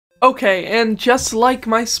Okay, and just like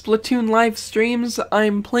my Splatoon live streams,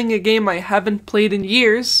 I'm playing a game I haven't played in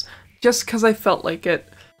years, just because I felt like it.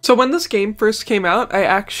 So when this game first came out, I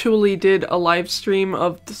actually did a live stream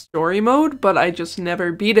of the story mode, but I just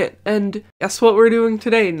never beat it. And guess what we're doing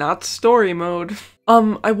today? Not story mode.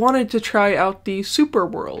 I wanted to try out the super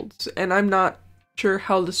worlds, and I'm not sure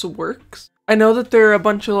how this works. I know that there are a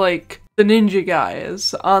bunch of, like, the ninja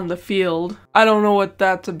guys on the field. I don't know what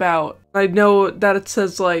that's about. I know that it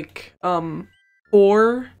says, like, 4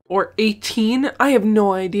 or 18. I have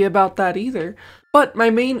no idea about that either. But my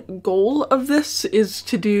main goal of this is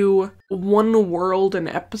to do one world an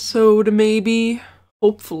episode, maybe.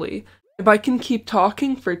 Hopefully. If I can keep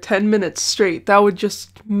talking for 10 minutes straight, that would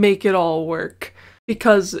just make it all work.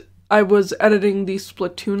 Because I was editing the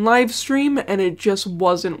Splatoon live stream and it just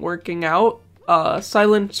wasn't working out.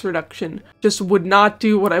 Silence reduction just would not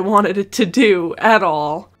do what I wanted it to do at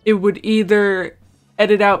all. It would either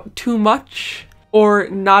edit out too much or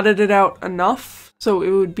not edit out enough. So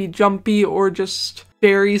it would be jumpy or just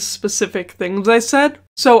very specific things I said.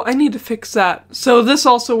 So I need to fix that. So this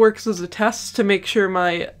also works as a test to make sure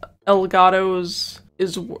my Elgato's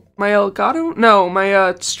my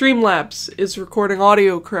Streamlabs is recording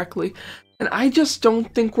audio correctly. And I just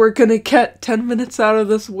don't think we're gonna get 10 minutes out of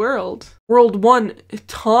this world. World 1,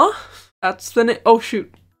 huh? That's the oh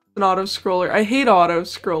shoot, an auto-scroller. I hate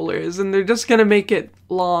auto-scrollers and they're just gonna make it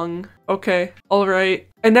long. Okay, alright.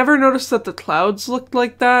 I never noticed that the clouds looked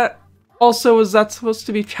like that. Also, is that supposed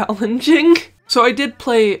to be challenging? So I did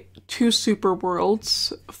play 2 super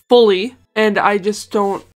worlds fully, and I just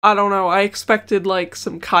I don't know, I expected like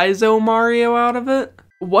some Kaizo Mario out of it.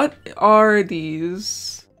 What are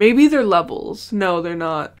these? Maybe they're levels. No, they're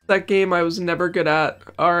not. That game I was never good at.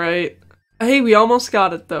 Alright. Hey, we almost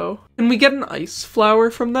got it though. Can we get an ice flower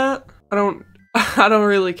from that? I don't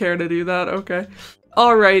really care to do that. Okay.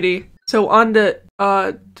 Alrighty. So on to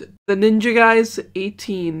the ninja guys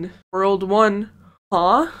 18. World 1.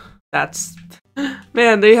 Huh? That's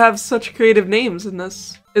man, they have such creative names in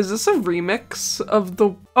this. Is this a remix of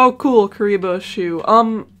the oh cool, Karibo shoe.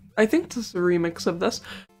 I think this is a remix of this.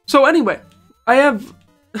 So anyway, I have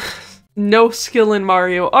no skill in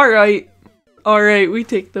Mario. Alright, we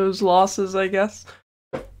take those losses, I guess.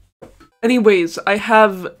 Anyways, I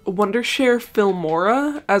have Wondershare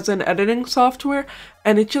Filmora as an editing software,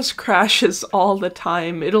 and it just crashes all the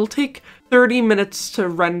time. It'll take 30 minutes to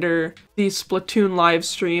render the Splatoon live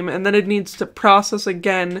stream, and then it needs to process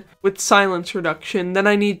again with silence reduction. Then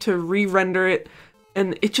I need to re-render it,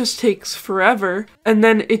 and it just takes forever, and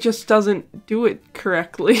then it just doesn't do it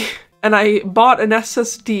correctly. And I bought an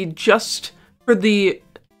SSD just for the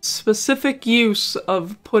specific use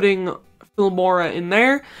of putting Filmora in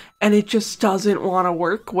there, and it just doesn't want to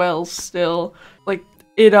work well still. Like,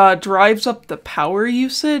 it drives up the power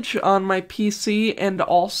usage on my PC and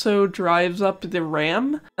also drives up the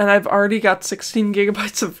RAM, and I've already got 16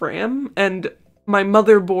 gigabytes of RAM, and my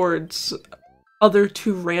motherboard's other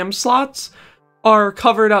 2 RAM slots are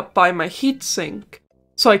covered up by my heatsink,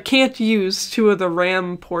 so I can't use 2 of the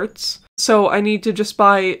RAM ports, so I need to just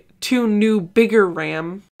buy 2 new bigger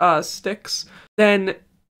RAM sticks, then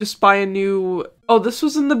just buy a new... Oh, this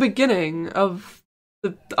was in the beginning of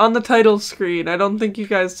on the title screen. I don't think you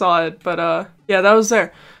guys saw it, but yeah, that was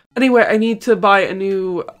there. Anyway, I need to buy a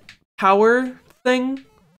new power thing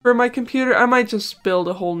for my computer. I might just build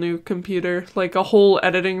a whole new computer, like a whole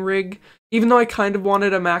editing rig, even though I kind of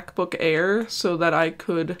wanted a MacBook Air so that I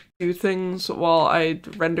could do things while I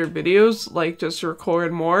render videos, like just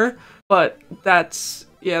record more, but that's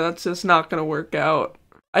just not gonna work out.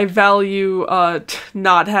 I value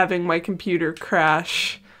not having my computer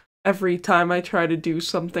crash every time I try to do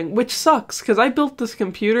something, which sucks because I built this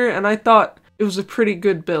computer and I thought it was a pretty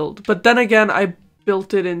good build, but then again I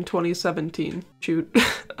built it in 2017. Shoot.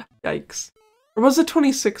 Yikes. Or was it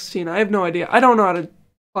 2016? I have no idea. I don't know how to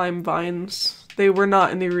climb vines. They were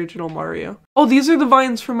not in the original Mario. Oh, these are the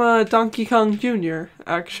vines from Donkey Kong Jr.,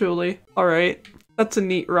 actually. Alright. That's a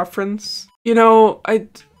neat reference. You know, I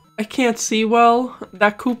can't see well.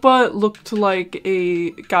 That Koopa looked like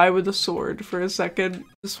a guy with a sword for a second.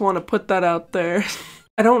 Just want to put that out there.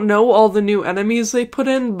 I don't know all the new enemies they put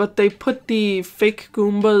in, but they put the fake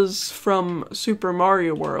Goombas from Super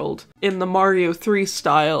Mario World in the Mario 3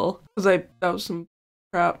 style. That was some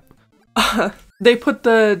crap. They put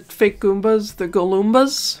the fake Goombas, the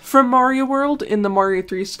Galoombas from Mario World in the Mario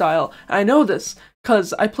 3 style. I know this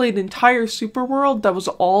because I played entire Super World that was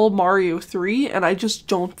all Mario 3, and I just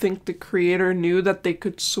don't think the creator knew that they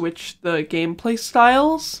could switch the gameplay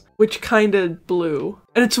styles which kind of blew.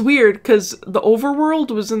 And it's weird because the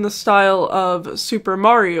overworld was in the style of Super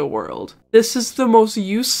Mario World. This is the most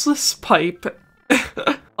useless pipe.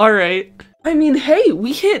 Alright. I mean, hey,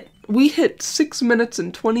 we hit 6 minutes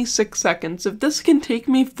and 26 seconds. If this can take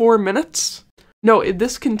me 4 minutes, no, if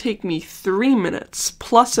this can take me 3 minutes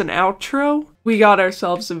plus an outro, we got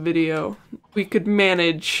ourselves a video. We could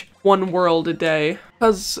manage one world a day.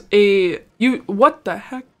 Cause what the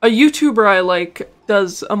heck? A YouTuber I like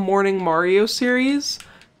does a morning Mario series,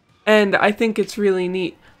 and I think it's really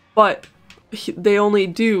neat, but they only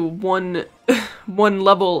do one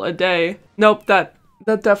level a day. Nope, that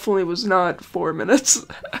definitely was not 4 minutes.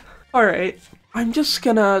 Alright, I'm just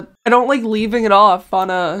gonna, I don't like leaving it off on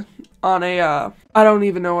a, I don't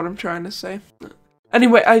even know what I'm trying to say.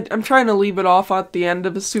 Anyway, I'm trying to leave it off at the end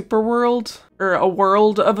of a super world, or a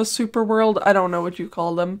world of a super world. I don't know what you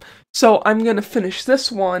call them. So I'm gonna finish this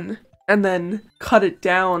one and then cut it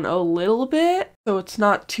down a little bit so it's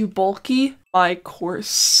not too bulky. My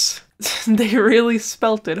course. They really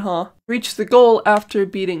spelt it, huh? Reach the goal after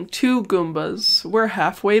beating 2 Goombas. We're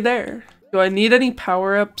halfway there. Do I need any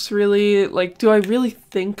power-ups, really? Like, do I really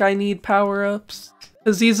think I need power-ups?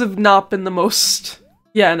 Because these have not been the most...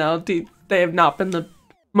 Yeah, no, they have not been the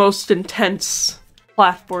most intense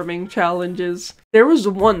platforming challenges. There was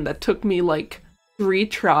one that took me, like, 3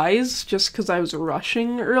 tries just because I was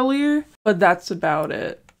rushing earlier, but that's about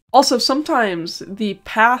it. Also, sometimes the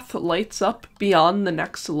path lights up beyond the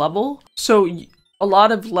next level, so a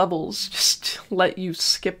lot of levels just let you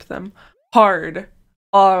skip them. Hard.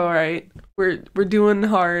 Alright, we're doing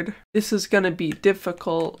hard. This is gonna be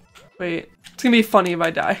difficult. Wait, it's gonna be funny if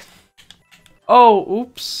I die. Oh,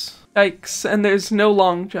 oops. Yikes, and there's no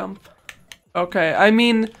long jump. Okay, I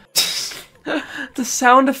mean, the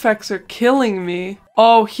sound effects are killing me.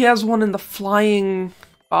 Oh, he has one in the flying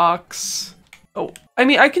box. Oh, I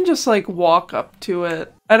mean, I can just, like, walk up to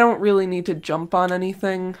it. I don't really need to jump on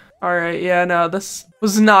anything. Alright, yeah, no, this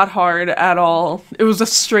was not hard at all. It was a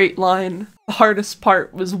straight line. The hardest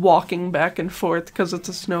part was walking back and forth because it's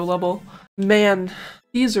a snow level. Man,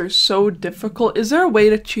 these are so difficult. Is there a way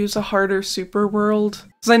to choose a harder super world?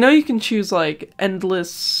 Because I know you can choose, like,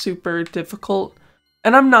 endless super difficult,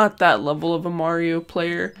 and I'm not that level of a Mario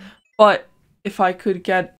player, but if I could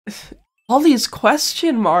get all these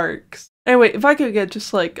question marks. Anyway, if I could get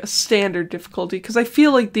just, like, a standard difficulty, because I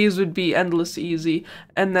feel like these would be endless easy,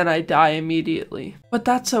 and then I die immediately. But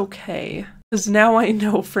that's okay, because now I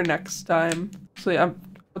know for next time. So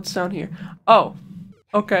what's down here? Oh,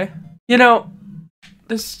 okay. You know,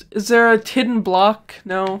 is there a hidden block?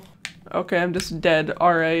 No? Okay, I'm just dead.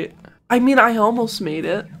 Alright. I mean, I almost made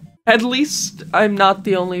it. At least I'm not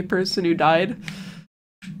the only person who died.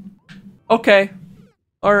 Okay.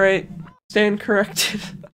 Alright. Stand corrected.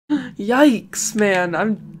 Yikes,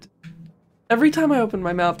 man. Every time I open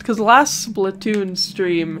my mouth, because last Splatoon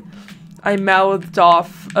stream, I mouthed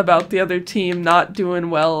off about the other team not doing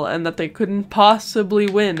well and that they couldn't possibly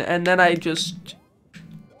win, and then I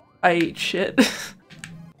ate shit.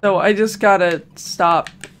 So I just gotta stop.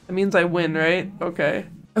 That means I win, right? Okay.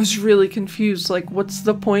 I was really confused, like, what's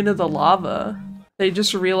the point of the lava? They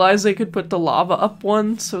just realized they could put the lava up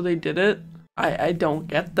one, so they did it? I don't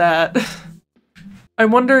get that. I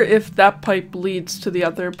wonder if that pipe leads to the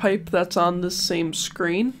other pipe that's on this same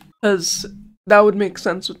screen, because that would make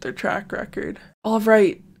sense with their track record.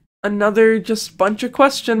 Alright, another just bunch of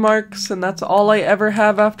question marks, and that's all I ever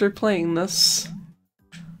have after playing this.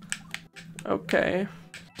 Okay.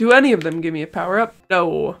 Do any of them give me a power-up?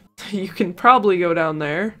 No. You can probably go down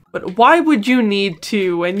there. But why would you need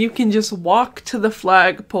to when you can just walk to the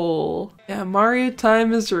flagpole? Yeah, Mario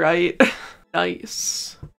time is right.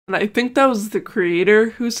 Nice. And I think that was the creator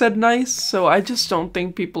who said nice, so I just don't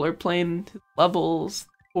think people are playing his levels,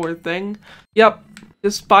 poor thing. Yep,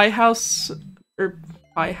 just bypass the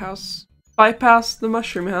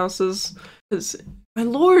mushroom houses. Because, my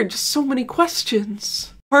lord, just so many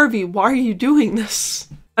questions. Harvey, why are you doing this?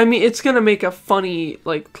 I mean, it's gonna make a funny,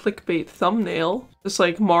 like, clickbait thumbnail. Just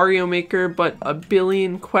like Mario Maker, but a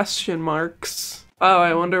billion question marks. Oh,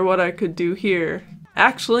 I wonder what I could do here.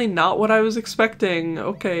 Actually, not what I was expecting.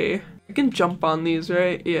 Okay. I can jump on these,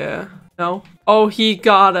 right? Yeah. No? Oh, he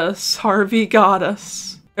got us. Harvey got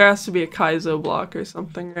us. There has to be a Kaizo block or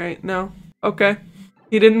something, right? No? Okay.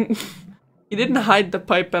 He didn't hide the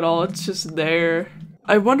pipe at all. It's just there.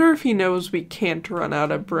 I wonder if he knows we can't run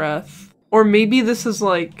out of breath. Or maybe this is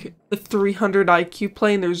like the 300 IQ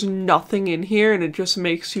play and there's nothing in here and it just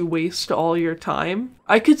makes you waste all your time.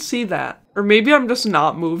 I could see that. Or maybe I'm just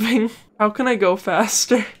not moving. How can I go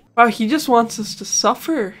faster? Wow, he just wants us to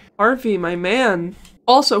suffer. Harvey, my man.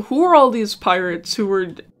 Also, who are all these pirates who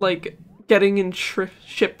were, like, getting in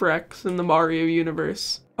shipwrecks in the Mario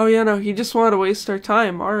universe? Oh yeah, no, he just wanted to waste our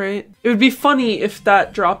time, alright. It would be funny if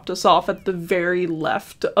that dropped us off at the very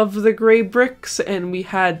left of the gray bricks and we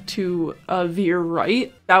had to veer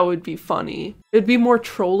right. That would be funny. It'd be more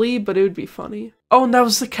trolly, but it would be funny. Oh, and that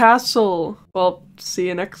was the castle! Well, see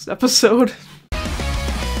you next episode.